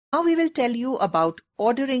Now we will tell you about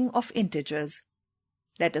ordering of integers.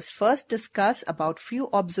 Let us first discuss about few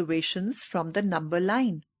observations from the number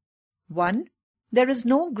line. 1. There is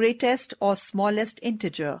no greatest or smallest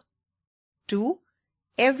integer. 2.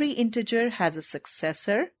 Every integer has a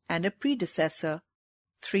successor and a predecessor.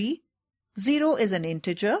 3. 0 is an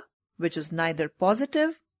integer which is neither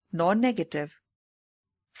positive nor negative.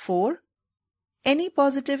 4. Any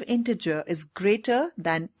positive integer is greater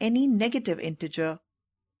than any negative integer.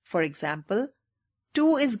 For example,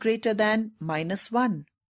 2 is greater than -1.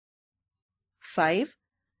 5.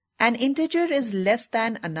 An integer is less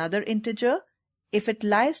than another integer if it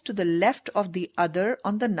lies to the left of the other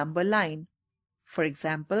on the number line. For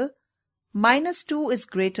example, -2 is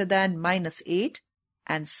greater than -8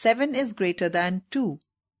 and 7 is greater than 2.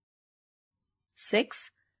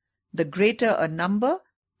 6. The greater a number,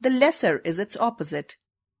 the lesser is its opposite.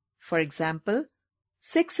 For example,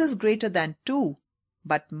 6 is greater than 2,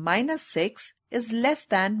 but -6 is less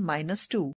than -2.